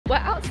We're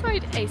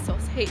outside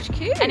ASOS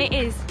HQ. And it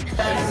is.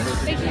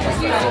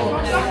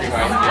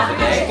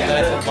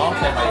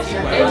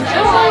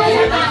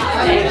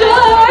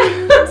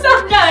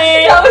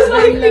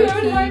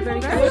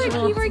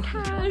 Very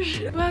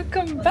cash.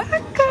 Welcome back,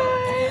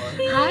 guys.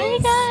 Hi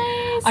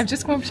guys. I've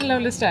just come up to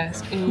Lola's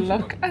desk.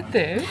 Look at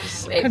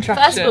this contraption.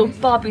 First of all,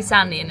 Barbie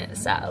Stanley in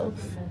itself,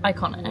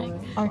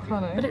 iconic.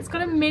 Iconic. But it's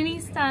got a mini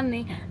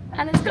Stanley,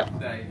 and it's got.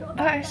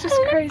 That is just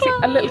crazy.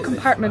 A little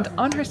compartment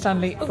on her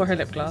Stanley for her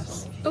lip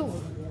gloss. Oh,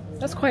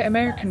 that's quite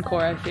American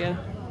core, I feel.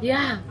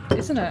 yeah.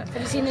 Isn't it?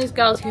 Have you seen those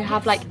girls who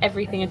have like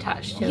everything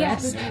attached to it?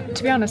 Yes.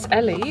 To be honest,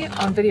 Ellie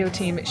on Video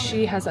Team,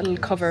 she has a little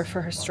cover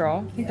for her straw.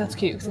 I think that's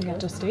cute because it can get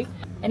dusty.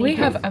 And we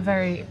have a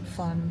very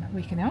fun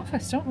week in the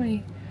office, don't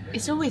we?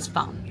 It's always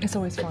fun. It's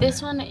always fun. But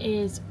this one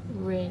is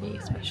really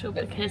special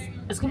because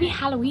it's going to be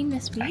Halloween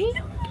this week.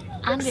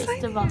 And it's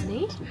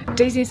Diwali.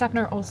 Daisy and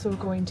Sapna are also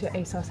going to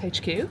ASOS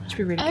HQ, which would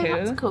be really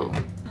cool. That's cool.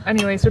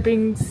 Anyways, we're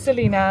being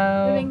silly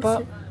now,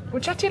 but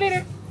we'll chat to you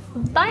later.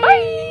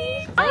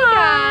 Bye!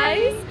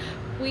 Hi guys!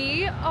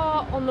 We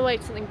are on the way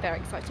to something very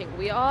exciting.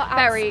 We are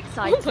Very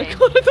exciting. Oh my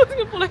god, I thought I was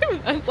gonna fall over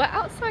then. We're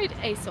outside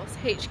ASOS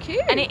HQ.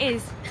 And it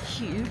is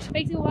huge.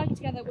 Basically, we're working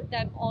together with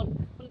them on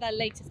one of their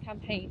latest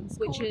campaigns,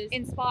 which is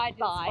inspired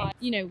by,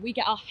 you know, we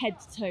get our head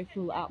to toe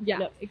full outfit. Yeah,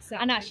 look. exactly.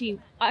 And actually,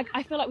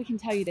 I feel like we can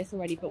tell you this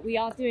already, but we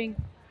are doing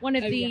one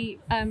of the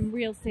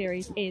real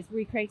series is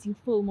recreating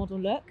full model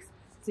looks.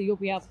 So you'll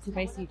be able to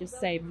basically just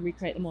save and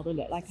recreate the model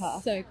look like her.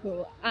 So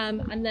cool.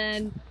 And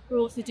then we're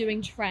also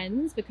doing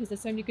trends because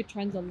there's so many good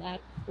trends on there,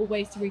 or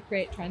ways to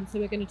recreate trends. So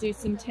we're going to do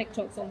some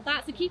TikToks on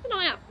that. So keep an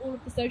eye out for all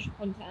of the social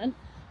content.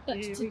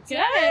 But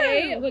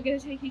today we're going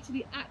to take you to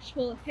the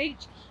actual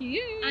HQ.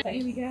 And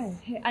here we go.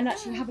 And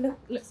actually have a look.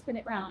 Let's spin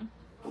it round.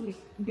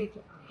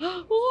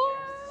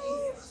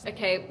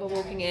 Okay, we're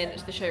walking in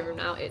to the showroom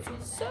now. It's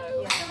so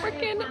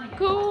freaking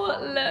cool.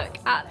 Look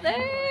at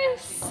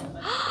this.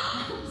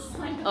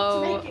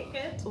 Oh,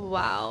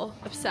 wow.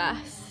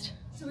 Obsessed.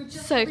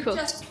 So cool.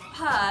 We've just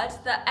heard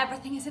that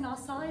everything is in our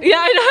size. Yeah,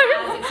 I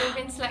know. It's all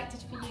been selected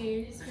for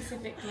you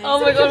specifically.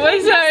 Oh my god,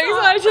 we're so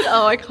excited.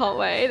 Oh, I can't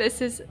wait.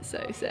 This is so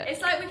sick.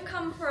 It's like we've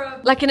come for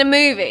a... Like in a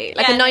movie,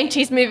 like a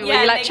 90s movie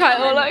where you like try it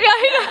all out. on. Yeah,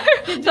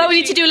 I know. So we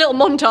need to do a little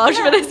montage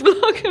for this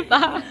vlog of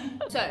that.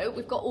 So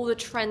we've got all the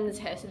trends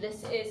here. So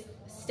this is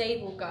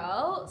Stable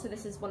Girl. So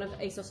this is one of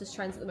ASOS's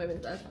trends at the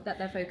moment that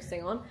they're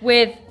focusing on.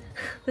 With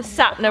the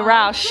Sapna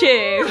Rao shoe.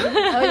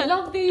 I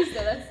love these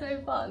though, they're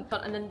so fun.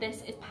 And then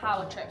this is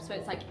Power Trip. So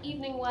it's like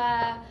evening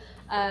wear.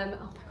 Oh my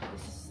god,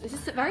 this is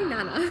very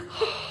Nana.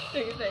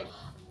 Don't you think?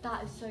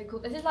 That is so cool.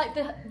 This is like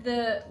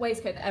the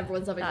waistcoat that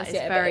everyone's loving this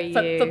year. very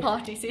for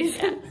party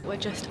season. We're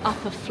just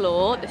upper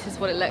floor. This is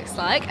what it looks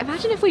like.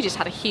 Imagine if we just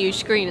had a huge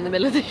screen in the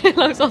middle of the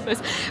SheerLuxe office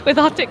with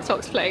our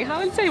TikToks playing. How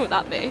insane would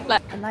that be?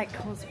 Like, I like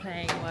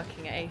cosplaying and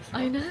working at ASOS.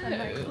 I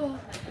know.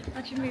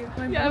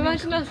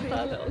 Imagine us with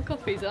our little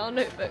copies and our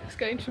notebooks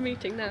going to a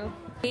meeting now.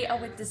 We are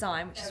with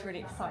design, which is really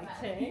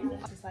exciting.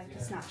 This is like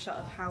a snapshot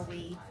of how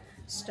we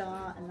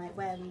start and like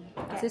where we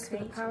get Is this for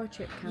the Power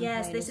Trip campaign?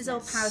 Yes, this is all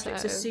Power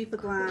Trips, so super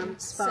glam,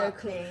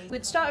 sparkly. cool.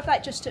 We'd start with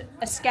like just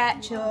a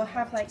sketch or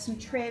have like some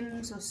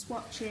trims or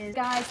swatches.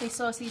 Guys, they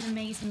sourced these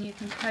amazing new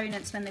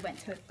components when they went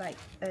to like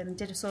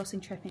did a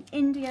sourcing trip in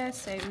India,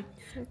 so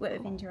we worked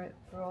with India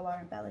for all our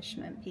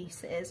embellishment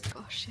pieces.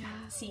 Gosh, yeah.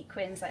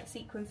 Sequins, like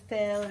sequin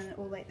fill and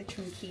all like the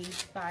chunky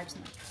vibes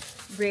and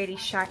like really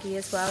shaggy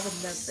as well. We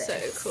love this. So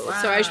cool.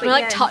 Wow. Sorry, I just But want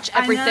to like yeah, touch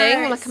I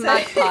everything know, like a so-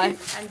 magpie.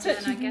 And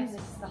then I guess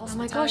it's the Oh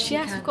my gosh,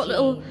 yes, we've got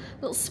little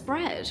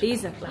spread.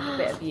 These look like a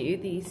bit of you.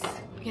 These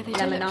Yeah, they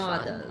do look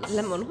lemonadas. fun.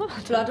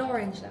 Lemonade. blood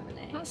orange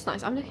lemonade. That's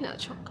nice. I'm looking at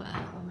the chocolate.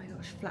 Oh my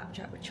gosh,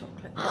 flapjack with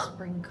chocolate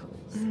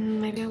sprinkles.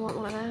 Maybe I want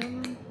one of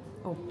them.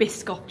 Or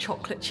Biscoff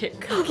chocolate chip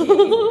cookie.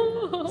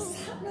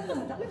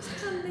 That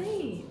looks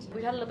handmade.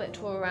 We've had a little bit of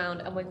tour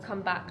around and we've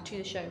come back to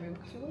the showroom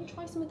because we want to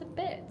try some of the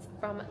bits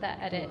from their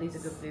edits. These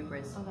are good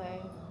blueberries. Are they?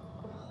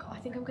 Oh God, I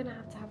think I'm going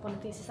to have one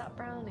of these. Is that a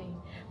brownie?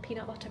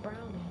 Peanut butter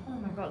brownie. Oh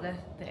my god, they're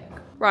thick.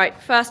 Right,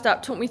 first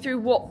up, talk me through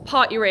what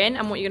part you're in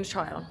and what you're going to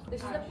try on.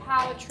 This is the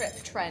Power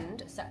Trip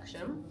trend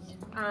section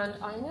and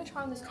I'm going to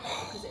try on this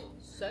coat because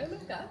it's so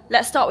mega.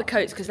 Let's start with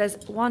coats because there's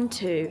 1,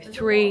 2,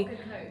 3.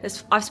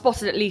 I've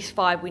spotted at least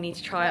 5 we need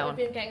to try We've on.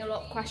 been getting a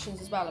lot of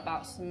questions as well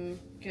about some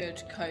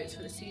good coats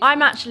for the season.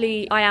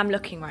 I am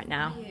looking right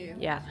now. Are you?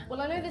 Yeah.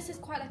 Well, I know this is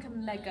quite like a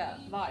mega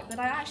vibe, but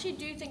I actually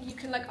do think you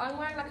can like, I'm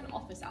wearing like an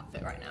office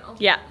outfit right now.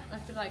 Yeah. I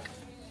feel like,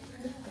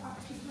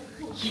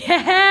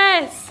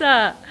 Yes! yes,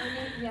 I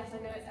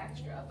know it's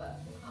extra, but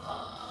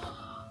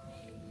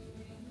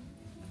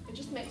it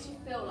just makes you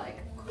feel like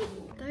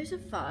cool. Those are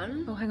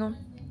fun. Oh, hang on.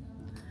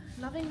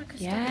 Loving like a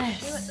Yes.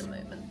 shoe at the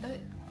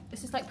moment.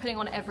 This is like putting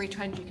on every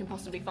trend you can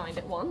possibly find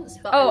at once.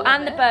 But Oh, I love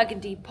and the it.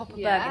 burgundy, pop of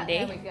Yeah, burgundy.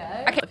 there we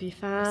go. Okay. Have you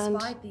found?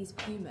 Spied these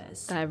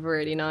Pumas. They're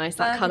really nice,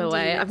 that Burgundy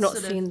colourway. I've with not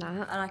sort of seen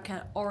that. Like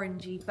an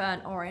orangey,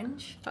 burnt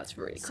orange. That's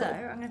really cool. So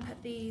I'm going to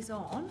put these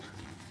on.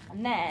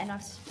 And then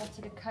I've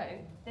spotted a coat.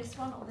 This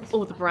one or this Oh,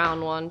 one? the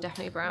brown one,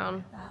 definitely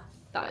brown. That.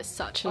 That is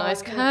such a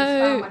nice coat.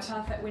 My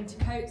perfect winter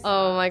coat.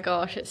 Oh my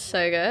gosh, it's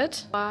so good.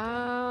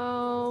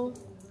 Wow.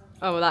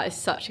 Oh, that is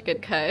such a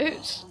good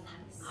coat.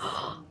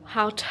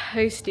 How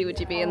toasty would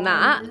you be in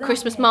that?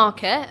 Christmas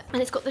market.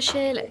 And it's got the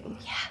shearling.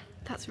 Yeah,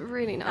 that's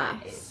really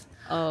nice.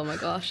 Oh my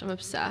gosh, I'm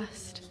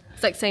obsessed.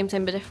 It's like same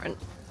but different.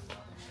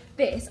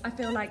 This, I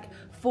feel like,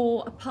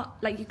 for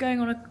like you're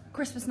going on a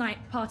Christmas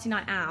party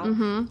night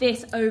out,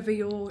 this over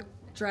your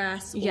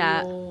dress or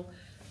your,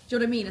 do you know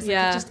what I mean? It's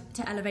like just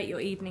to elevate your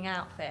evening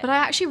outfit. But I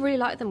actually really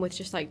like them with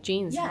just like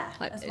jeans. Yeah,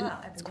 like, as well,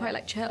 it's quite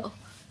like chill.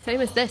 Same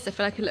as this, I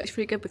feel like it looks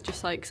really good with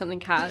just like something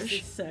cash. This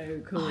is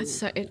so cool.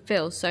 Oh, it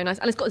feels so nice.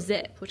 And it's got a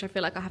zip, which I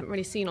feel like I haven't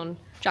really seen on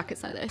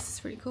jackets like this.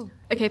 It's really cool.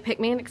 Okay, pick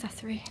me an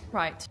accessory.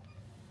 Right.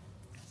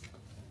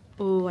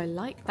 Oh, I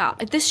like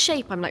that. This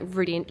shape I'm like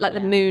really, like the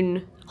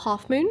moon,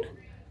 half moon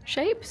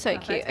shape. So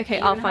cute. Okay,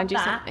 I'll find you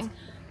something.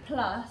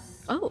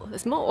 Plus. Oh,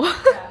 there's more.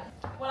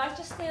 Well, I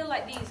just feel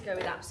like these go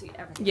with absolutely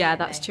everything. Yeah,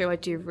 that's true. I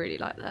do really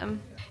like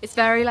them. It's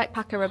very like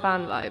Paco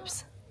Rabanne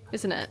vibes,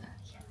 isn't it?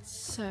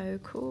 So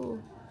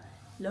cool.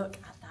 Look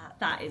at that.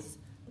 That is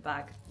the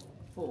bag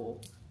for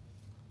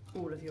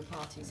all of your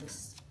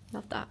parties.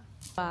 Love that.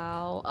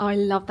 Wow. Oh, I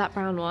love that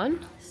brown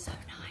one. So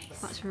nice.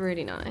 That's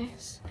really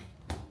nice.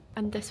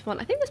 And this one,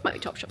 I think this might be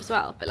Topshop as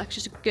well, but like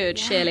just a good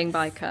shearling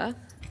biker.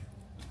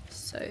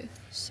 So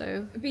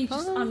It'd be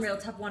just unreal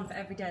to have one for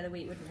every day of the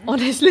week, wouldn't it?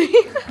 Honestly.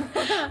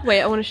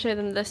 Wait, I want to show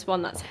them this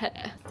one that's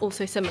here.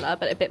 Also similar,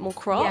 but a bit more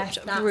cropped.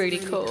 Yes, that's really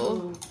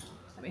cool.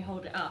 Let me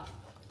hold it up.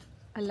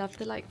 I love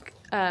the like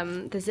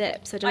the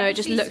zips. I don't know, it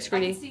just looks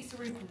really. I can see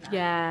Saroop in that.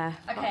 Yeah.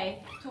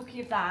 Okay,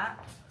 talking of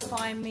that,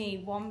 find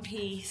me one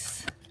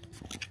piece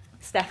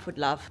Steph would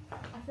love.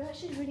 I feel like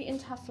she's really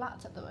into her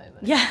flats at the moment.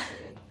 Yeah.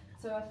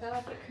 So I feel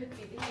like it could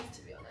be these,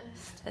 to be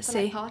honest. Let's for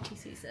see. Like party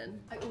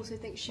season. I also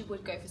think she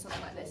would go for something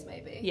like this,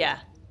 maybe. Yeah.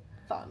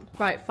 Fun.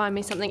 Right, find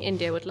me something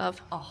India would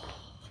love. Oh,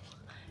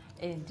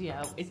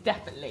 India is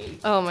definitely.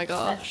 Oh my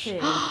gosh.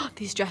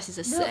 These dresses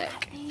are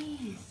sick.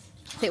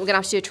 I think we're gonna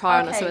have to do a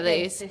try on some of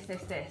these.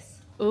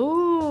 This.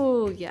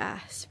 Ooh,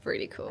 yes,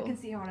 really cool. I can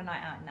see her on a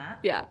night out in that.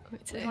 Yeah, me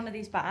too. With one of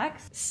these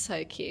bags.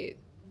 So cute.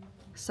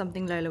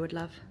 Something Lola would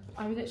love.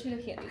 I was literally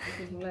looking at these and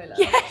thinking Lola.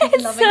 Yes,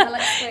 she's loving her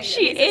like suede.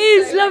 she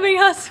is loving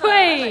her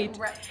suede. Like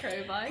retro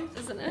vibes,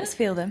 isn't it? Let's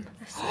feel them.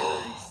 They're so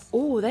nice.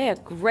 Oh, they are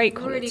great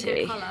quality.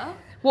 Really good colour.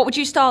 What would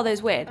you style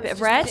those with? A bit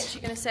of red? I was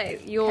literally going to say,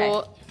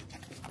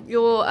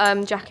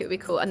 your jacket would be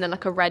cool, and then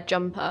like a red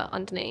jumper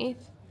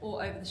underneath.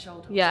 Or over the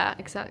shoulder. Yeah,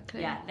 exactly.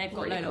 Yeah, they've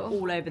got really Lola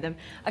cool. all over them.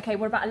 Okay,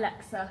 what about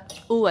Alexa?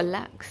 Oh,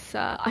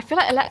 Alexa. I feel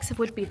like Alexa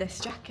would be this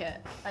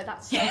jacket. Like,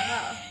 that's so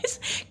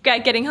her.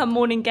 Getting her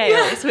morning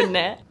gales, wouldn't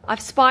it? I've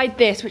spied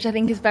this, which I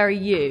think is very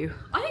you.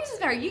 I think this is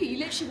very you. You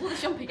literally wore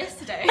this jumper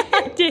yesterday.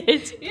 I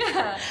did.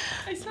 Yeah,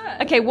 I swear.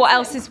 Okay, what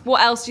else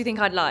do you think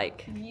I'd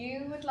like?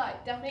 You would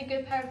like definitely a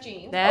good pair of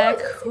jeans. They're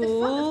cool.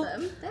 cool. The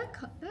front of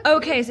them. They're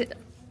Okay, is it?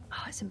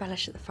 Oh, it's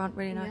embellished at the front,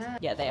 really nice.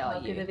 Yeah, they are How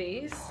good are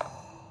these?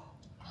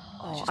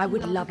 Oh, I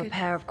would love a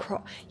pair of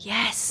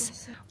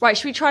Yes. Right,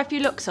 should we try a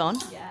few looks on?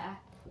 Yeah.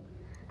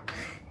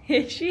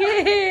 Here she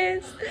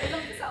is. I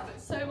love this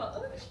outfit so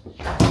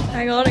much.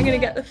 Hang on, I'm gonna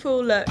get the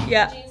full look.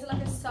 Yeah. Jeans are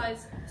like a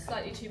size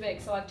slightly too big,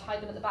 so I've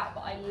tied them at the back,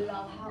 but I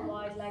love how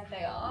wide leg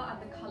they are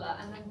and the colour.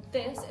 And then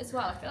this as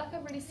well. I feel like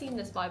I've really seen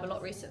this vibe a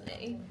lot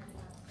recently.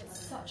 It's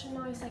such a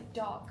nice, like,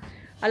 dark.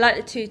 I like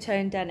the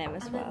two-tone denim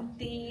as and well. then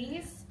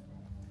these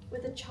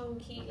with a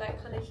chunky,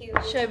 like, kind of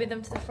heels. Show me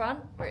them to the front.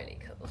 Really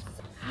cool.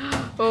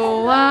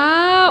 Oh,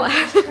 wow.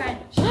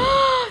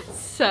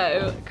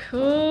 So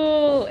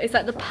cool. It's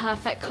like the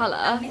perfect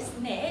colour. This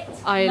knit.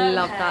 I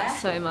love that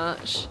so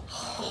much.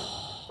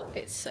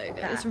 It's so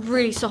good. It's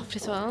really soft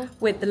as well.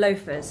 With the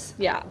loafers.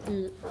 Yeah,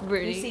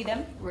 really. You see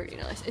them? Really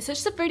nice. It's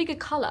just a really good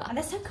colour. And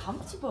they're so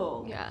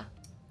comfortable. Yeah.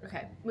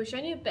 Okay, we've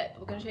shown you a bit,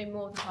 but we're going to show you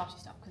more of the party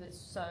stuff because it's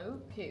so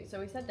cute. So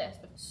we said this,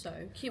 but so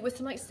cute with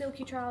some like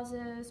silky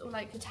trousers or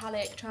like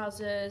metallic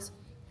trousers.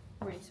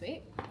 Really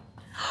sweet.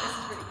 This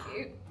is really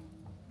cute.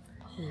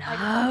 I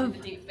can't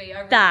do the deep V, I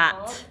really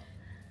can't.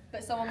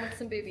 But someone with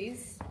some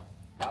boobies,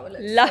 that would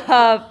look Love so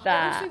cool.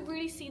 that. I also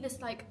really see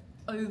this like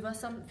over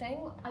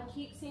something. I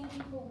keep seeing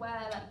people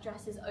wear like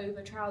dresses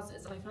over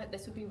trousers, and I feel like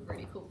this would be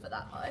really cool for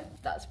that vibe.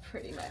 That's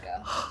pretty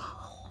mega.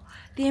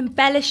 The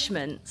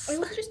embellishments. I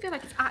also just feel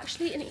like it's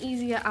actually an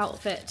easier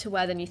outfit to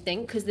wear than you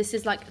think because this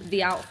is like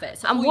the outfit.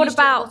 So and all what you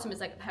about bottom is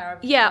like a pair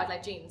of wide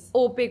leg jeans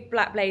or big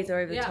black blazer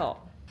over the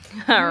top? Who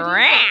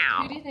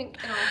do you think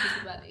in our office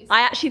would wear these?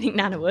 I actually think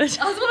Nana would. That's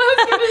what I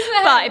was going to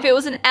say. But if it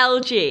was an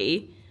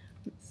LG,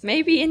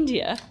 maybe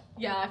India.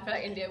 Yeah, I feel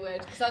like India would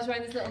because I was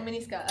wearing this little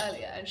mini skirt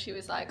earlier and she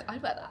was like,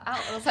 I'd wear that out.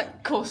 And I was like,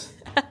 of course.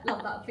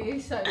 Love that for you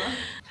so much.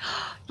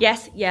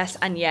 Yes, yes,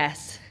 and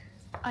yes.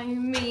 I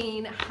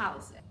mean,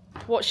 how's it?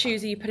 What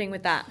shoes are you putting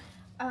with that?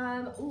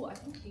 Oh, I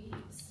think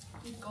these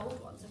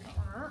gold ones, look at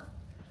that.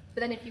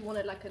 But then if you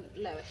wanted like a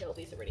lower heel,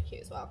 these are really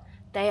cute as well.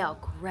 They are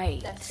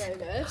great. They're so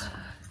good.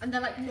 And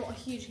they're like not a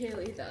huge heel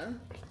either.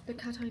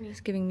 Look how tiny. It's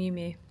giving Mew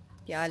Mew.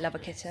 Yeah, I love a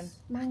kitten.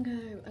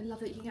 Mango. I love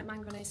that you can get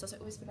mango on ASOS. I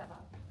always forget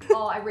that.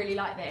 Oh, I really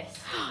like this.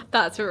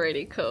 That's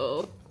really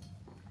cool.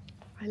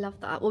 I love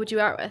that. What would you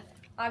wear it with?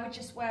 I would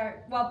just wear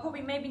it, well,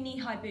 probably maybe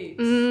knee-high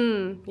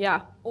boots.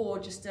 Yeah. Or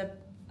just a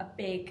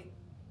big...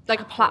 Like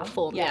a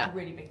platform, yeah. A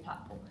really big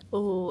platform.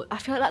 Oh, I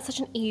feel like that's such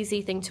an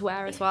easy thing to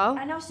wear as well.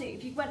 And also,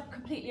 if you went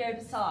completely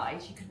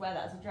oversized, you could wear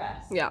that as a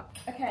dress. Yeah.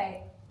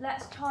 Okay,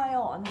 let's try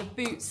on. The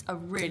boots are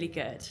really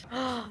good.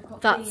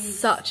 That's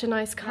such a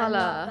nice colour.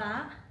 I love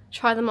that.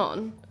 Try them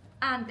on.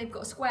 And they've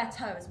got a square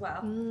toe as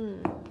well.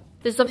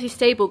 This is obviously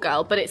Stable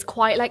Girl, but it's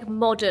quite like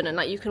modern and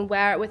like you can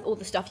wear it with all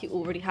the stuff you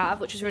already have,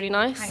 which is really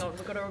nice. Hang on,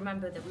 we've got to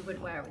remember that we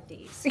wouldn't wear it with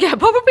these. Yeah,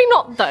 probably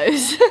not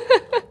those.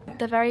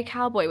 They're very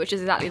cowboy, which is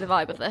exactly the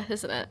vibe of this,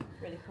 isn't it?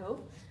 Really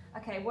cool.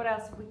 Okay, what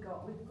else have we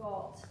got? We've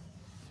got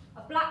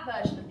a black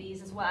version of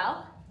these as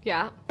well.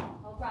 Yeah.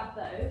 I'll grab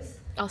those.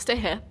 I'll stay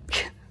here.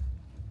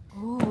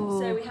 Ooh.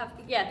 So we have,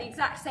 yeah, the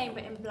exact same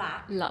but in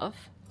black. Love.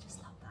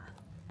 Just love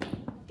that.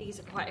 These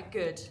are quite a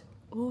good.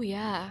 Oh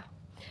yeah.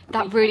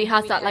 That really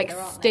has that like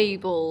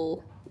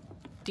stable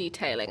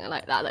detailing. I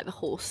like that, like the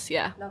horse,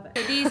 yeah. Love it.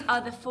 So these are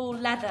the full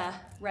leather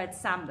red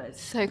sambas.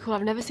 So cool.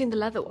 I've never seen the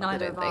leather one.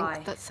 Neither I don't have I.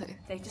 think. That's so.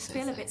 They just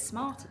feel a bit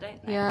smarter,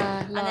 don't they?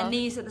 Yeah. And then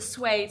these are the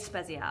suede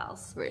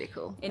specials. Really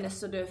cool. In a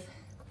sort of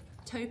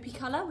taupey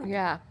colour.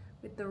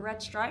 With the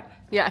red stripe.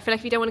 Yeah, I feel like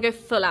if you don't want to go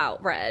full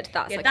out red,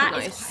 that's like that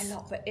nice. is quite a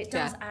lot, but it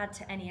does add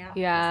to any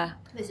outfit. Yeah.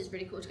 This is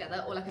really cool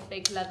together, or like a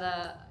big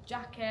leather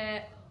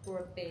jacket, or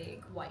a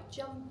big white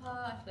jumper.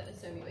 I feel like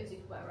there's so many ways you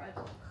could wear red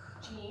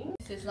jeans.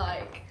 This is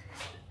like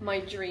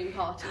my dream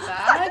party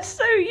bag. That's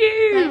so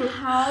you. Like,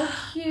 how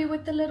cute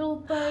with the little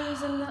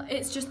bows and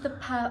it's just the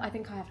I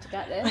think I have to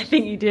get this. I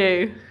think you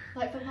do.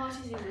 Like for party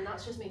season,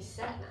 that's just me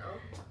set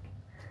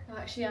now.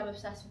 Actually, I'm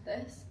obsessed with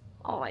this.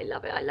 Oh, I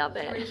love it. I love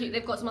it. Really cute.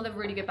 They've got some other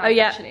really good bags. Oh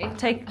yeah. Actually.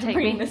 Take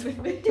bringing me. This with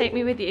me. Take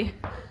me with you.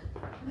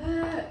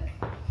 Look.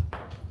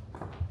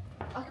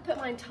 I could put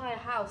my entire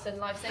house and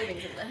life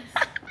savings in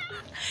this.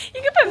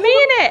 You could put me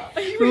in it.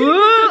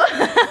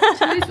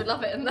 Toulouse would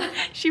love it in there.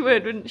 She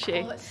would, wouldn't she?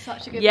 Oh, it's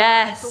such a good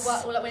yes. bag for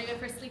work, or like when you go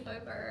for a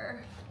sleepover,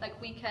 like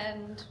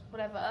weekend,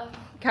 whatever.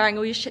 Carrying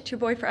all your shit to your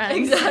boyfriend.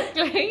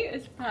 Exactly.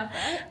 It's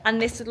perfect.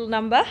 And this little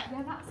number.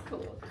 Yeah, that's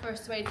cool. For a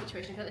suede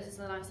situation, I feel like this is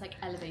a nice like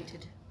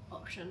elevated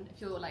option if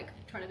you're like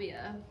trying to be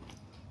a,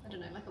 I don't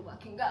know, like a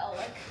working girl,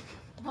 like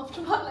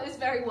after work, like it's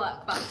very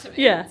work bag to me.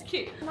 Yeah. It's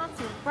cute.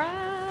 Massive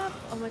wrap.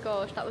 Oh my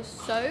gosh, that was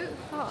so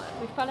fun.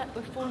 We've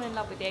fallen in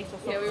love with the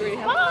ASOS. Yeah, we really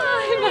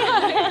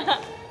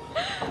have.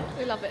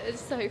 We love it.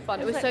 It's so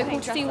fun. It was so cool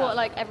to see what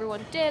like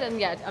everyone did, and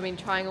yeah, I mean,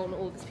 trying on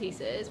all these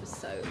pieces was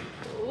so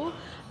cool.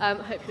 I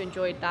hope you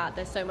enjoyed that.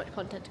 There's so much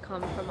content to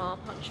come from our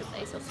partnership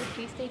with ASOS, so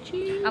please stay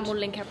tuned. And we'll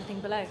link everything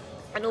below.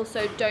 And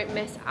also don't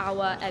miss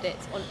our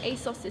edits on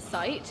ASOS's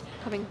site,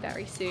 coming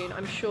very soon.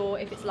 I'm sure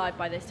if it's live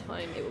by this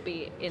time, it will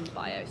be in the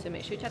bio, so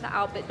make sure you check that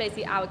out. But it's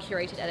basically our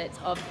curated edits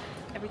of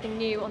everything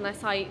new on their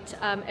site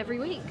every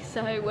week,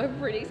 so we're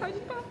really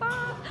excited about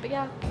that. But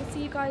yeah, we'll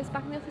see you guys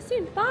back in the office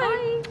soon.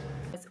 Bye!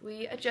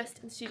 We are just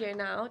in the studio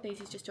now,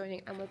 Daisy's just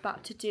joining, and we're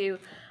about to do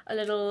a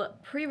little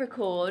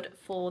pre-record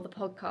for the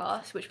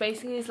podcast, which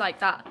basically is like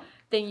that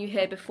thing you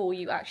hear before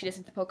you actually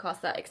listen to the podcast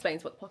that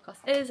explains what the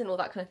podcast is and all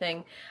that kind of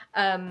thing,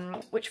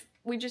 which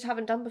we just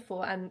haven't done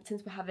before. And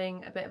since we're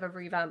having a bit of a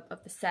revamp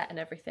of the set and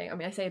everything, I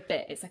mean, I say a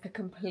bit, it's like a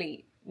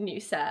complete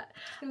new set.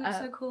 It looks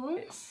so cool.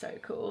 It's so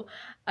cool.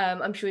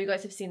 I'm sure you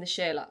guys have seen the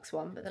SheerLuxe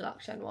one, but the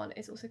LuxeGen one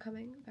is also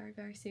coming very,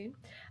 very soon.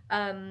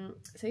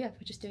 So yeah,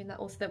 we're just doing that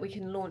also that we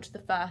can launch the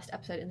first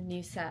episode in the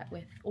new set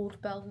with all the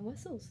bells and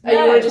whistles. Oh,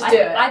 you want to just do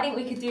it? I think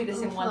we could do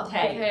this in one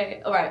take.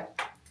 Okay, alright.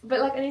 But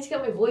like, I need to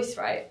get my voice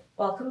right.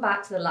 Welcome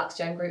back to the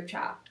LuxeGen group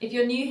chat. If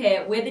you're new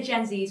here, we're the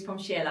Gen Zs from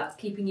SheerLuxe,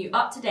 keeping you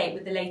up to date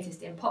with the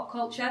latest in pop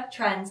culture,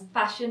 trends,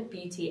 fashion,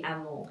 beauty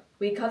and more.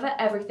 We cover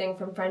everything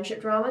from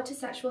friendship drama to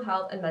sexual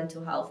health and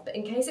mental health, but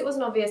in case it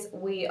wasn't obvious,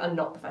 we are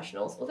not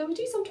professionals, although we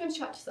do sometimes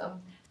chat to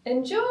some.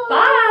 Enjoy!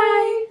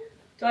 Bye!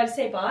 Do I just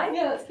say bye?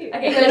 Yeah, that's cute.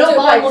 Okay, no, not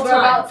bye, we're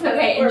about to.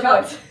 Okay,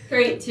 enjoy.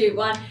 3, 2,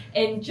 1,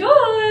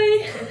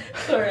 enjoy!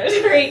 Sorry.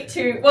 3,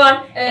 2,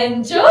 1,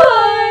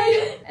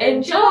 enjoy!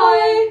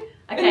 Enjoy!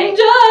 Okay.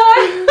 Enjoy!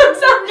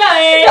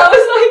 That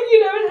was like, you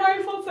know, in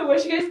Harry Potter where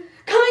she goes,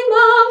 coming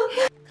mum!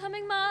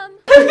 Coming, mum!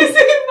 Have you seen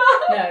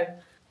that? No.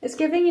 It's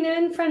giving, you know,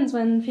 in Friends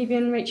when Phoebe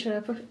and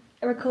Rachel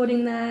are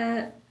recording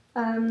their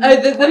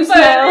the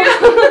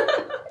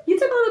voicemail. You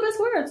took all the best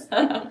words.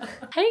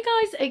 Hey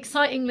guys,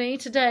 excitingly,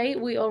 today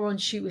we are on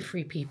Shoot with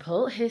 3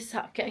 People. Here's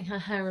Sap getting her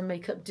hair and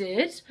makeup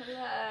did.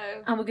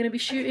 Hello. And we're going to be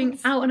shooting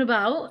out and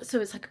about, so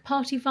it's like a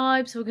party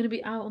vibe, so we're going to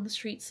be out on the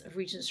streets of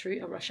Regent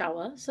Street at rush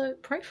hour, so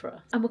pray for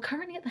us. And we're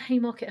currently at the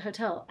Haymarket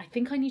Hotel. I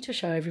think I need to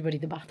show everybody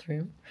the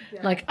bathroom.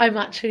 Yeah. Like, I'm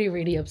actually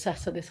really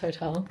obsessed with this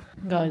hotel.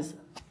 Guys,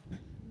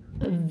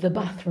 the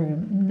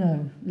bathroom,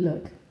 no,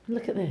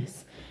 look at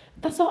this.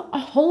 That's a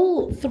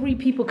whole 3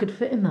 people could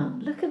fit in that.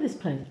 Look at this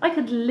place. I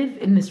could live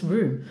in this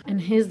room. And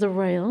here's the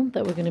rail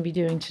that we're going to be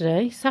doing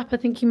today. Sap, I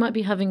think you might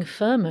be having a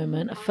fur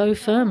moment, a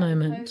faux fur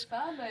moment.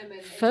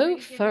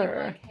 Faux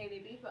fur.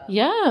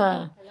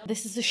 Yeah.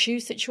 This is a shoe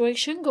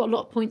situation. Got a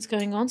lot of points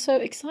going on. So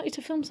excited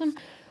to film some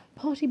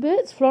party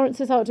bits.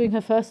 Florence is out doing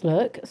her first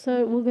look,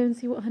 so we'll go and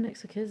see what her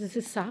next look is. This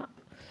is Sap.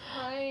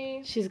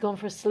 Hi. She's gone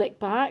for a slick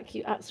back.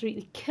 You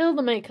absolutely killed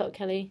the makeup,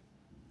 Kelly.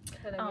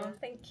 Oh,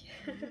 thank you.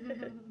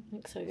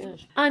 Looks so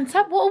good. And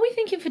Sap, what are we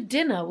thinking for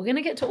dinner? We're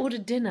gonna get to order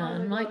dinner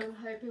and like. I'm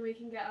hoping we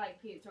can get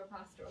like pizza or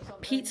pasta or something.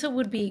 Pizza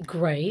would be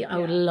great. I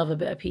would love a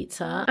bit of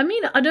pizza. I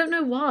mean, I don't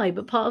know why,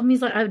 but part of me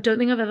is like, I don't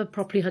think I've ever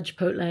properly had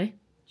Chipotle.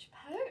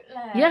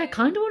 Chipotle? Yeah, I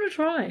kind of want to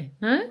try.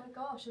 No? Oh my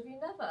gosh, have you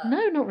never?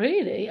 No, not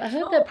really. I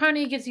heard that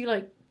apparently it gives you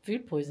like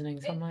food poisoning.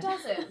 So it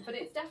doesn't, but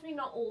it's definitely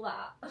not all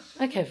that.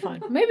 Okay,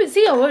 fine. Maybe,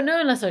 see, I won't know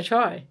unless I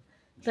try.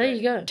 There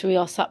you go. Shall we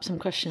ask Sap some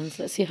questions?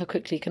 Let's see how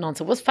quickly you can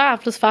answer. What's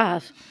 5 plus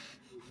 5?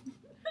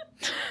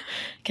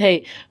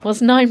 Okay,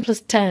 what's 9 plus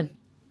 10?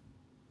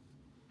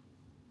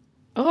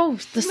 Oh,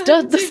 the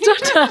stutter.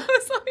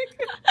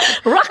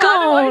 Rock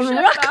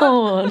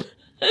on.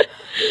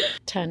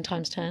 10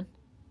 times 10.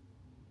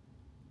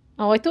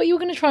 Oh, I thought you were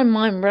going to try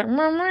mine.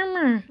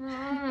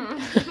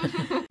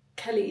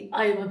 Kelly,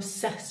 I am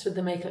obsessed with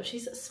the makeup.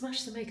 She's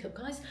smashed the makeup,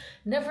 guys.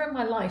 Never in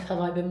my life have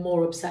I been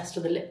more obsessed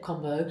with the lip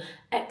combo.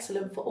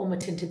 Excellent for all my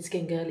tinted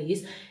skin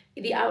girlies.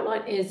 The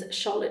outline is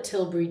Charlotte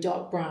Tilbury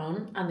dark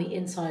brown, and the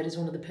inside is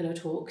one of the Pillow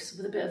Talks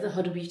with a bit of the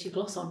Huda Beauty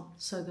gloss on.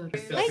 So good.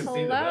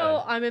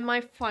 Hello, I'm in my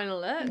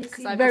final look.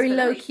 Very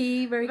low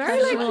key, very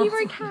casual. Low key,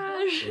 very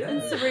cash.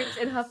 And Saroop's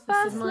in her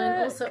first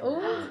look.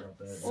 Also,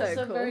 So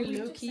cool. very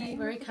low key,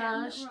 very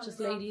cash. Just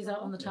ladies out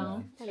on the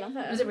town. I love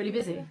it. Was it really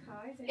busy?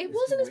 It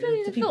wasn't as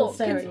busy as I People thought.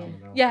 stare at you.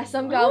 Yeah,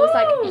 some girl was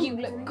like, "You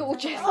look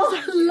gorgeous."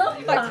 I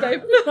love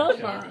that.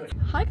 Love that.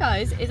 Hi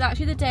guys, it's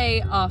actually the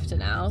day after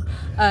now.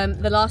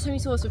 The last time you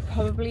saw us was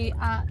probably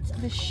at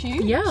the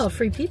shoot. Yeah,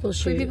 Free People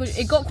shoot.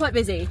 It got quite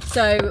busy,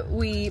 so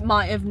we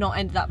might have not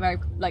ended that very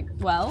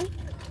well,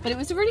 but it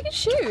was a really good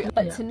shoot.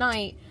 But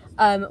tonight,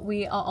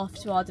 we are off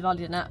to our Diwali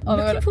dinner. I'm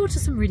looking forward to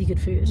some really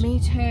good food. Me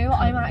too.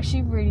 I'm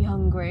actually really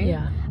hungry.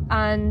 Yeah.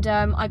 And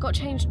I got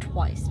changed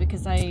twice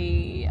because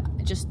I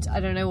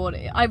don't know what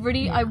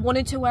I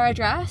wanted to wear a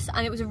dress,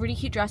 and it was a really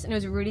cute dress and it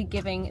was really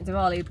giving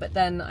Diwali, but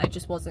then I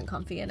just wasn't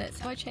comfy in it,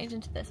 so I changed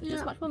into this, which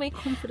is much more me.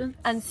 Confident.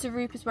 And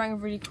Saroop is wearing a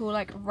really cool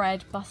like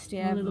red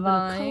bustier A little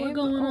vibe. bit of colour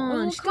going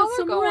on. She's got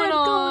some red going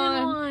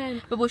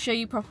on. But we'll show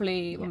you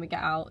properly when we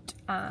get out,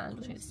 and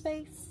we'll show you the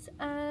space,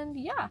 and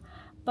yeah.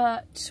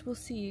 But we'll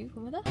see you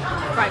when we're there.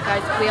 Right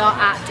guys, we are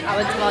at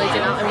our Diwali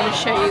dinner. I'm going to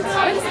show you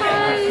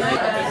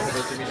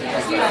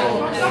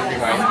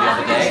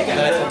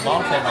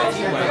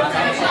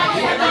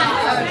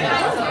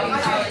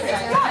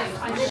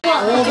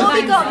what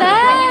we got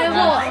there? You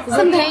know what?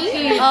 Some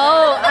paint.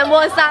 Oh, and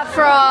what is that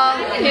for our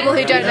people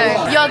who don't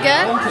know?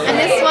 Yogurt. And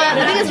this one,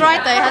 I think it's right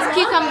though, it has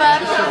cucumber.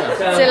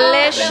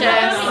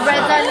 Delicious.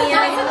 Red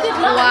onion.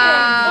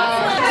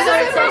 Wow.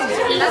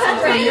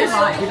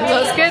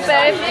 Looks good,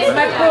 babe.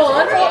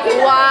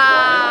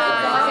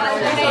 Wow.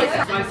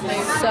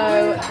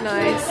 So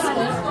nice. So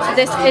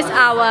this is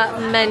our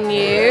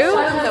menu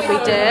that we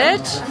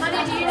did.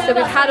 So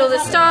we've had all the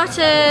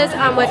starters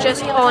and we're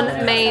just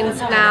on mains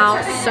now.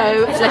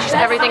 So delicious.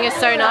 Everything is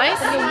so nice.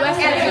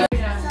 I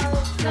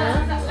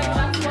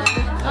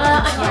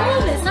can't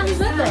believe it. It's Sandy's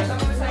birthday.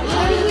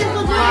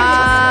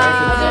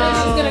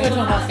 Wow. She's gonna go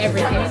talk about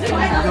everything.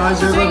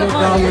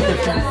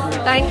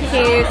 Thank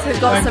you. So we've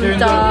got some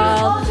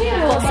dal,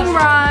 got some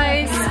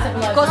rice,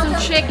 got some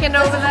chicken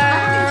over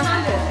there.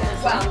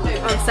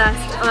 I'm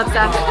obsessed. I'm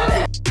obsessed.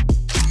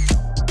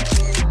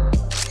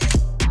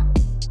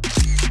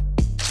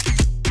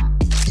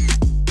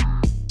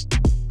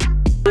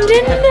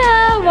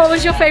 Dinner. What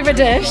was your favourite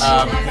dish?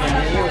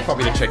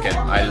 Probably the chicken.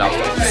 I loved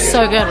it.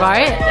 So good,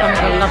 right? I'm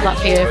gonna love that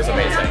for you. It was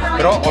amazing.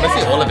 But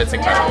honestly, all of it's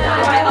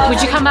incredible. Would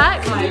you come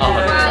back?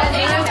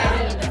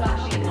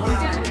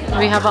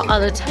 We have our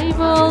other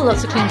table,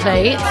 lots of clean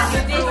plates.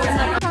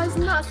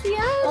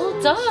 All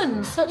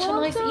done. Such a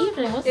nice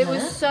evening, wasn't it? It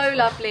was so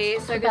lovely.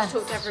 So good to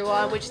talk to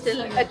everyone. We're just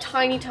a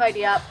tiny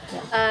tidy up.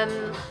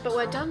 But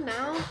we're done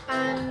now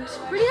and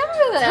really happy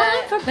with it.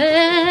 Time for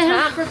bed.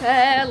 Time for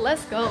bed.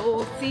 Let's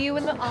go. See you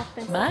in the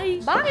office. Bye.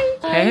 Bye.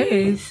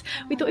 Hey.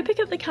 We thought we'd pick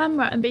up the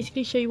camera and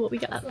basically show you what we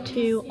get up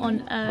to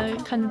on a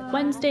kind of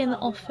Wednesday in the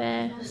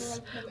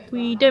office.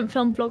 We don't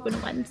film vlog on a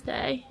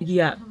Wednesday.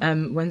 Yeah,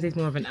 Wednesday's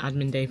more of an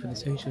admin day for the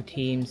social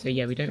team. So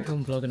yeah, we don't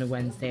film vlog on a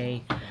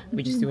Wednesday.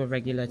 We just do our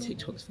regular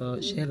TikToks for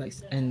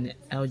SheerLuxe and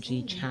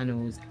LG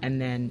channels,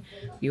 and then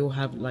we all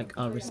have like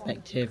our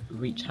respective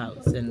reach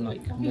outs and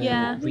like more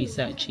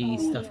researchy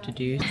stuff to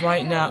do.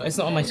 Right now, it's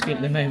not on my screen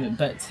at the moment,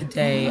 but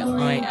today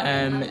I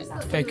am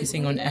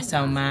focusing on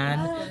SL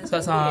Man. So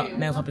that's our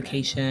mail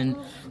publication.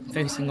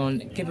 Focusing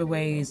on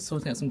giveaways,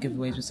 sorting out some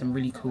giveaways with some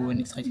really cool and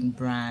exciting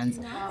brands,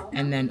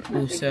 and then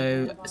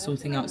also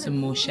sorting out some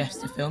more chefs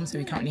to film. So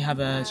we currently have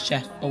a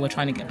chef, or we're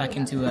trying to get back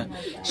into a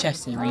chef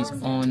series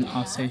on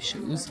our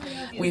socials.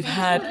 We've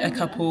had a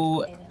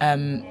couple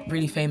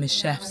really famous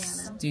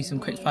chefs do some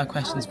quickfire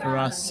questions for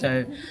us,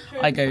 so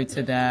I go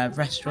to their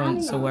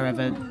restaurants or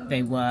wherever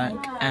they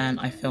work and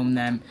I film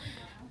them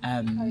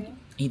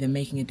either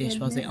making a dish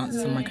whilst they answer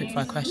some of my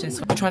quickfire questions.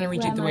 So we're trying to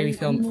rejig the way we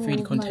film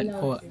 3D content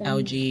for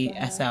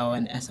LG, SL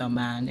and SL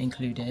Man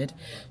included.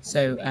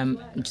 So I'm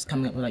just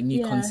coming up with like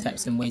new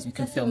concepts and ways we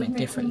can film it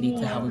differently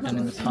to how we've done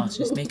in the past,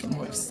 just make it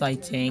more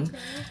exciting.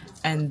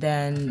 And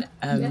then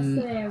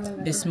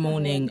this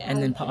morning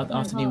and then part of the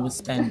afternoon was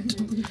spent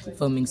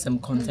filming some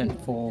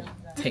content for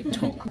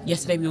TikTok.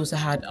 Yesterday we also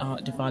had our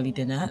Diwali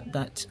dinner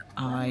that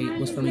I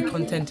was filming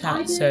content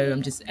at, so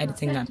I'm just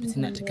editing that,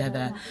 putting that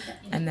together,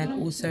 and then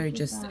also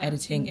just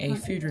editing a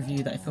food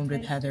review that I filmed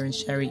with Heather and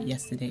Sherry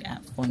yesterday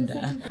at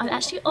Fonda. I'm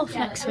actually off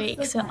next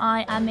week, so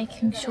I am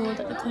making sure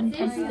that the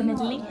content for the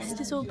Middle East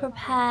is all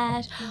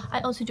prepared.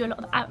 I also do a lot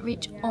of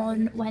outreach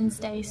on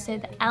Wednesday, so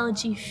the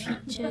LG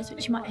features,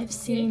 which you might have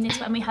seen, is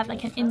when we have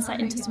like an insight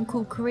into some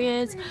cool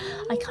careers.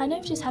 I kind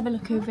of just have a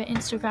look over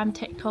Instagram,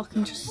 TikTok,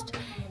 and just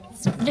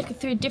look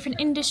through different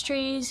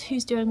industries,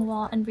 who's doing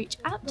what, and reach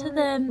out to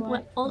them.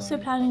 We're also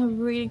planning a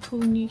really cool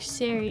new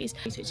series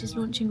which is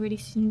launching really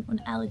soon on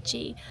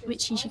LG,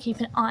 which you should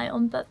keep an eye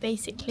on. But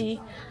basically,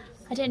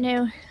 I don't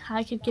know how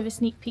I could give a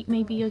sneak peek.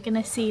 Maybe you're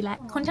gonna see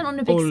like content on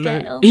a big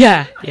scale.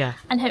 Yeah.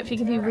 And hopefully it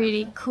could be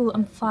really cool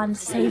and fun,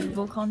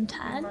 savable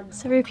content.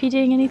 Saroop, are you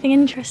doing anything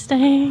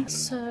interesting?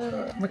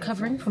 So,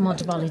 recovering from our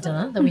Diwali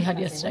dinner that we had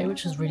yesterday,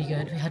 which was really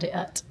good. We had it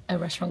at a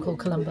restaurant called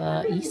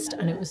Columba East,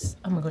 and it was,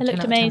 oh my god, it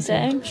looked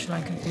amazing. Sri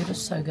Lankan food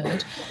was so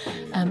good.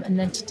 And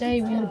then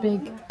today we had a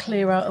big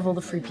clear out of all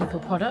the Free People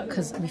product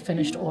because we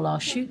finished all our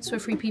shoots for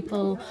Free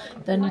People.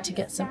 Then need to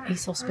get some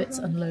ASOS bits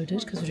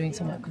unloaded because we're doing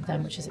some work with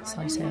them, which is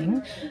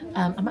exciting.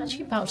 I'm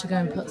actually about to go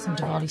and put some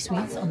Diwali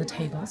sweets on the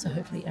table, so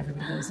hopefully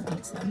everybody goes and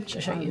eats them. Shall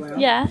I show you?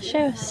 Yeah, show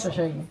us. Shall I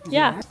show you?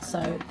 Yeah.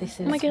 So this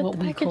is oh my God, what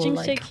we call,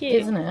 like, so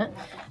cute. isn't it?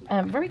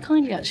 Very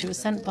kindly actually, it was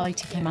sent by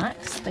TK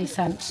Maxx. They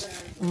sent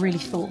really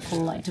thoughtful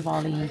like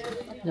Diwali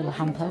little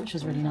hamper, which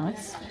was really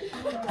nice.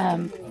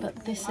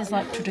 But this is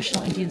like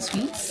traditional Indian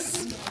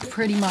sweets,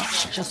 pretty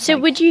much just. So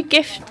like, would you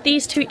gift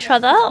these to each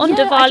other on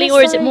Diwali,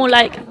 or is it more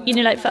like, you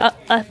know, like for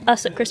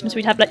us at Christmas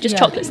we'd have like just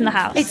chocolates in the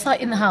house? It's like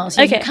in the house.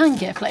 Yeah, you can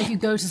gift, like if you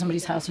go to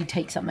somebody's house you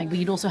take something, but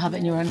you'd also have it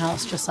in your own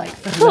house, just like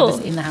for whoever's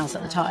in the house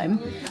at the time.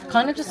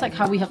 Kind of just like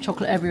how we have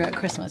chocolate everywhere at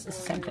Christmas. It's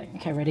the same thing.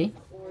 Okay, ready?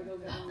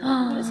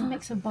 It's a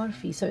mix of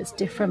barfi, so it's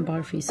different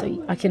barfi.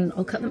 So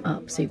I'll cut them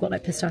up. So you've got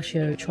like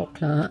pistachio,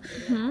 chocolate,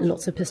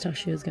 lots of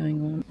pistachios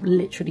going on.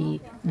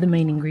 Literally, the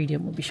main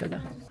ingredient will be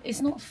sugar.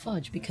 It's not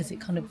fudge because it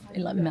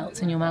like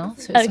melts in your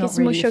mouth, so it's not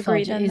really more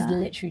sugary fudge. It is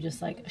literally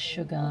just like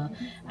sugar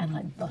and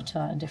like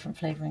butter and different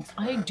flavourings.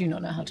 I do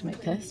not know how to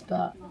make this,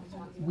 but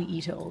we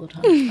eat it all the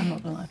time. I'm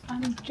not gonna lie.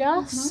 I'm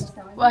just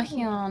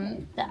working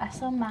on the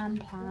SL Man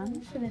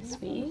plan for this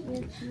week.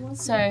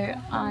 So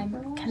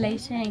I'm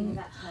collating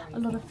a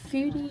lot of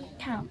foodie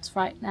accounts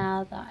right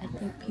now that I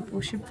think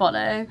people should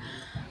follow.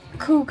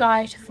 Cool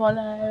guy to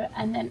follow.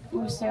 And then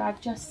also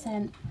I've just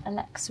sent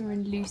Alexa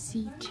and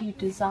Lucy to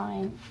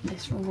design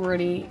this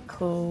really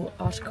cool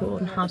article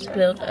on how to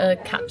build a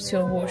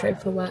capsule wardrobe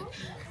for work.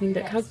 I mean,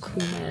 look how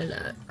cool Maya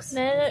looks.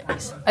 Maya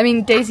looks I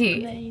mean,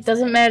 Daisy,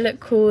 doesn't Maya look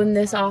cool in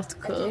this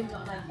article?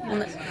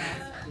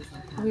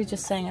 We were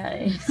just saying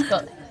earlier,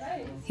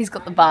 he's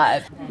got the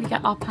vibe. We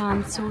get our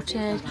plans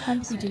sorted.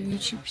 We do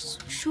YouTube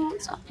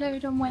shorts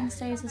upload on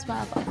Wednesdays as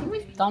well. But I think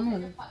we've done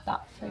all of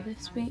that for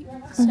this week.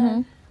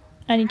 So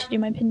I need to do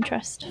my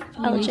Pinterest.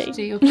 You need to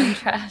do your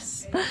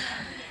Pinterest.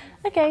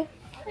 Okay.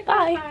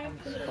 Bye.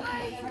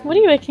 What are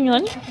you working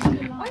on?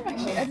 I'm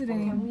actually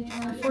editing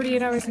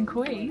 48 Hours in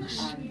Kuwait,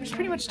 which is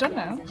pretty much done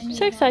now. I'm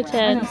so excited.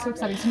 I know, so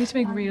exciting. So I need to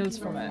make reels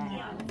from it.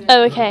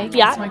 Oh, okay,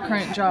 yeah. That's my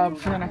current job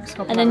for the next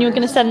couple of And then you're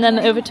going to send them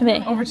over to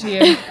me? Over to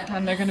you,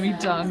 and they're going to be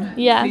done,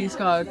 please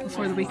God,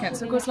 before the weekend.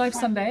 So it goes live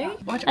Sunday.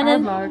 Watch our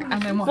vlog,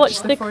 and then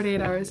watch the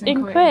 48 Hours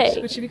in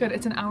Kuwait, which should be good.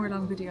 It's an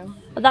hour-long video.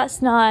 Oh,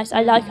 that's nice.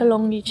 I like a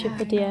long YouTube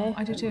video.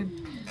 I do too.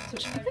 So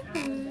it should be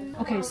good.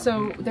 Okay,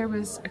 so there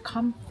was a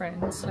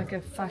conference, like a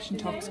fashion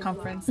talks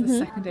conference, the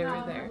second day we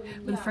were there.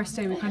 But the first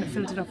day we kind of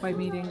filled it up by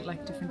meeting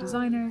like different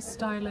designers,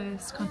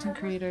 stylists, content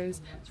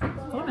creators. It's really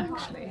fun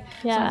actually.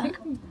 Yeah. So I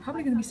think I'm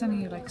probably going to be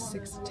sending you like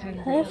 6 to 10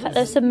 videos.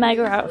 There's some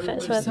mega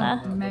outfits, weren't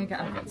there?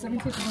 Mega outfits. Let me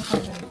see if I can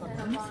find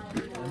any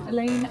photos.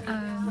 Elaine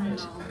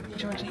and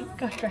Georgie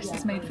got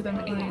dresses made for them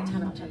in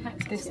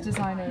this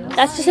designer.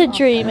 That's just a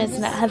dream,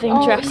 isn't it?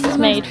 Having dresses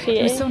made for you.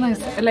 It was so nice.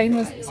 Elaine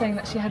was saying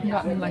that she hadn't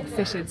gotten like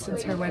fitted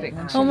since her wedding,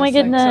 and she oh my was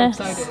goodness.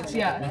 Like, so excited.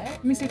 Yeah.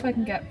 Let me see if I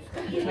can get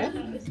a clip.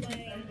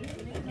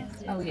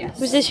 Oh yes.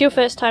 Was this your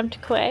first time to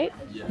Kuwait?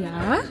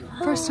 Yeah.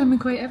 First time in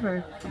Kuwait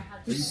ever.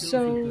 It was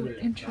so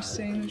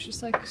interesting. It was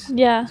just like it's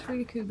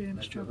really cool being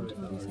able to travel to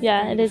all these.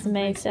 Yeah, it is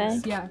amazing.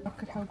 Places. Yeah.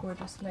 Look at how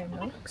gorgeous Elaine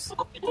looks.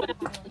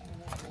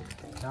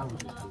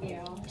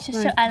 It's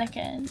just so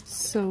elegant.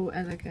 So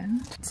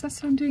elegant. So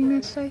that's what I'm doing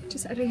there today,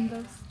 just editing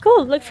those.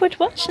 Cool, look forward to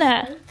watching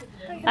it.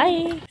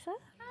 Bye.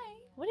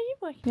 What are you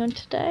working on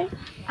today?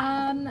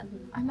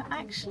 I'm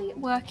actually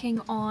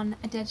working on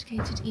a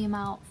dedicated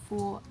email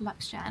for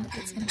LuxeGen.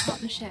 It's in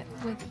partnership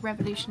with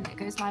Revolution. It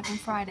goes live on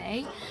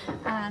Friday,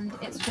 and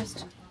it's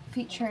just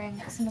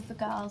featuring some of the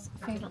girls'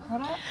 favourite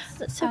products.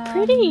 That's so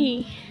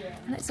pretty.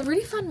 And it's a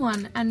really fun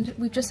one, and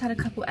we've just had a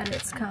couple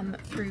edits come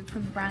through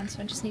from the brand,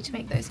 so I just need to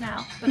make those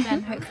now. But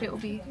then hopefully it will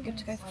be good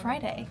to go for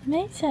Friday.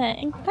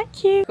 Amazing,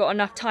 thank you. Got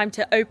enough time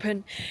to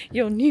open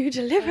your new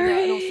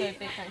delivery. And also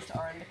big thanks to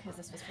Oren because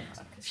this was from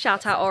her.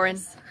 Shout out Oren.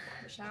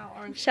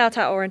 Shout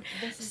out Oren.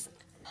 This is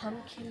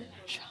pumpkin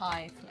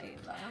chai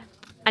flavour.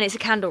 And it's a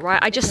candle, right?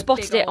 I just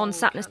spotted it on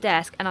Sapna's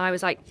desk and I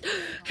was like,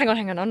 hang on,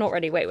 I'm not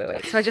ready, wait.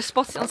 So I just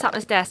spotted it on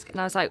Sapna's desk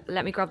and I was like,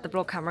 let me grab the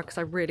vlog camera because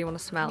I really want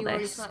to smell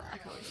this.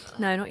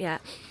 No, not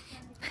yet.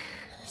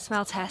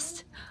 Smell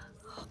test.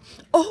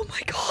 Oh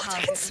my god,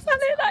 I can smell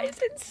it, that is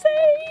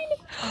insane.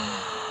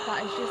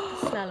 That is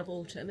just the smell of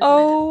autumn,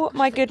 Oh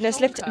my goodness,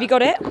 lift it. Have you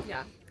got it?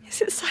 Yeah.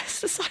 Is it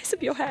the size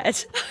of your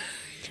head?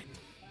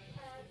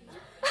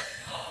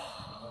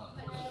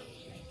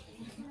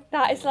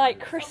 That is like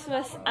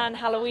Christmas and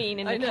Halloween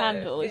in the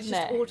candle, isn't it?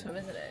 It's just autumn,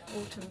 isn't it?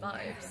 Autumn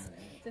vibes.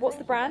 What's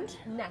the brand?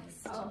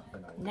 Nest.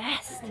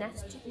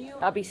 Nest.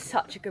 That'd be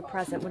such a good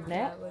present, wouldn't it?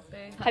 Yeah, it would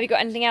be. Have you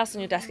got anything else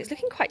on your desk? It's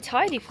looking quite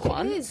tidy for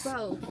once. It is,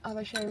 well. Have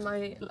I shown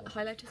my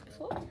highlighters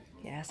before?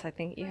 Yes, I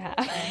think you have.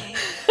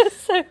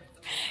 So,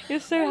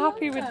 you're so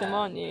happy with them,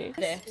 aren't you?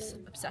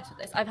 Obsessed with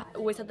this. I've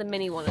always had the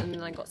mini one and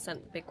then I got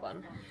sent the big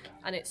one.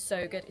 And it's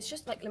so good. It's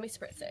just like, let me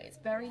spritz it. It's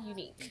very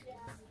unique.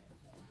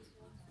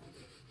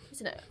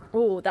 Isn't it?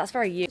 Oh, that's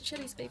very you.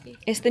 Chilies, baby.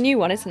 It's the new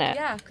one, isn't it?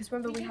 Yeah, because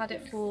remember we had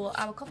it for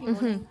our coffee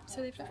morning,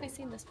 so they've definitely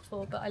seen this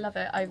before. But I love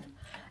it.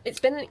 It's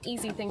been an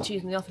easy thing to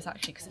use in the office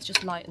actually because it's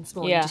just light and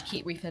small. Yeah. You just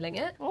keep refilling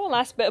it. Oh,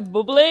 nice bit of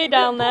bubbly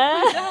down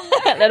there.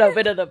 A little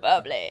bit of the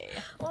bubbly.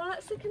 Well,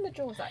 let's look in the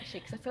drawers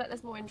actually because I feel like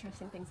there's more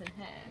interesting things in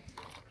here.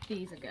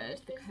 These are good.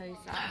 The Kosas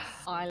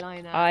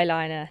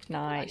Eyeliner,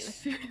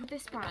 nice.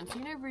 This brand, so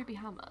you know Ruby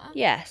Hammer?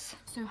 Yes.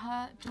 So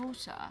her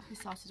daughter who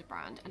started a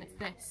brand, and it's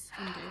this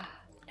Hindu.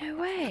 No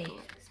way.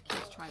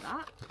 Let's try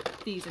that.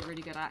 These are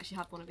really good. I actually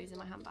have one of these in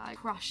my handbag.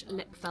 Crush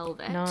Lip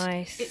Velvet.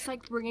 Nice. It's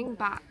like bringing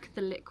back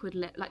the liquid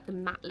lip, like the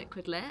matte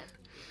liquid lip,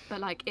 but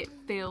like it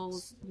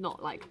feels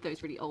not like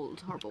those really old,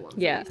 horrible ones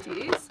I used to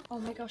use. Oh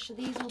my gosh, are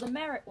these all the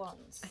Merit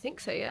ones? I think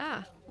so,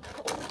 yeah.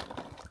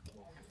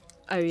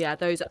 Oh yeah,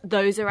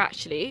 those are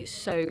actually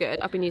so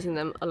good. I've been using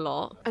them a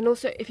lot. And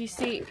also, if you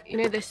see, you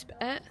know this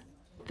bit?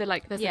 There's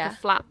like a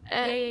flat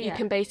bit. You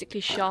can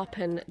basically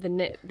sharpen the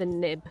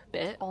nib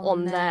bit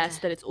on there so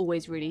that it's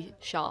always really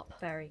sharp.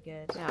 Very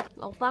good. Yeah,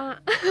 love that.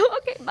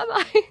 Okay,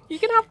 bye-bye. You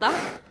can have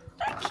that.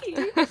 Thank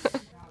you.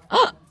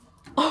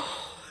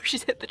 Oh,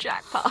 she's hit the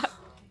jackpot.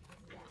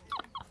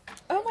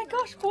 Oh my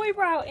gosh, boy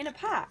brow in a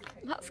pack.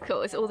 That's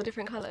cool. It's all the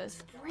different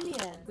colours.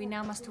 Brilliant. We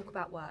now must talk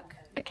about work.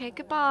 Okay,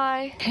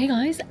 goodbye. Hey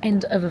guys,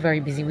 end of a very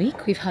busy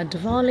week. We've had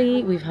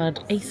Diwali, we've had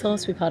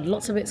ASOS, we've had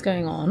lots of bits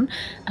going on,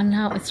 and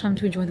now it's time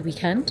to enjoy the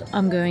weekend.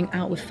 I'm going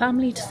out with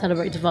family to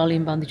celebrate Diwali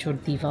in Bandi Chhod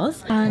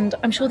Divas, and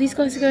I'm sure these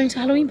guys are going to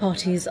Halloween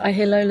parties. I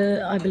hear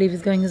Lola, I believe,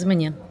 is going as a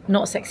minion.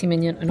 Not a sexy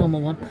minion, a normal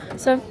one.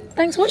 So,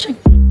 thanks for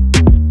watching.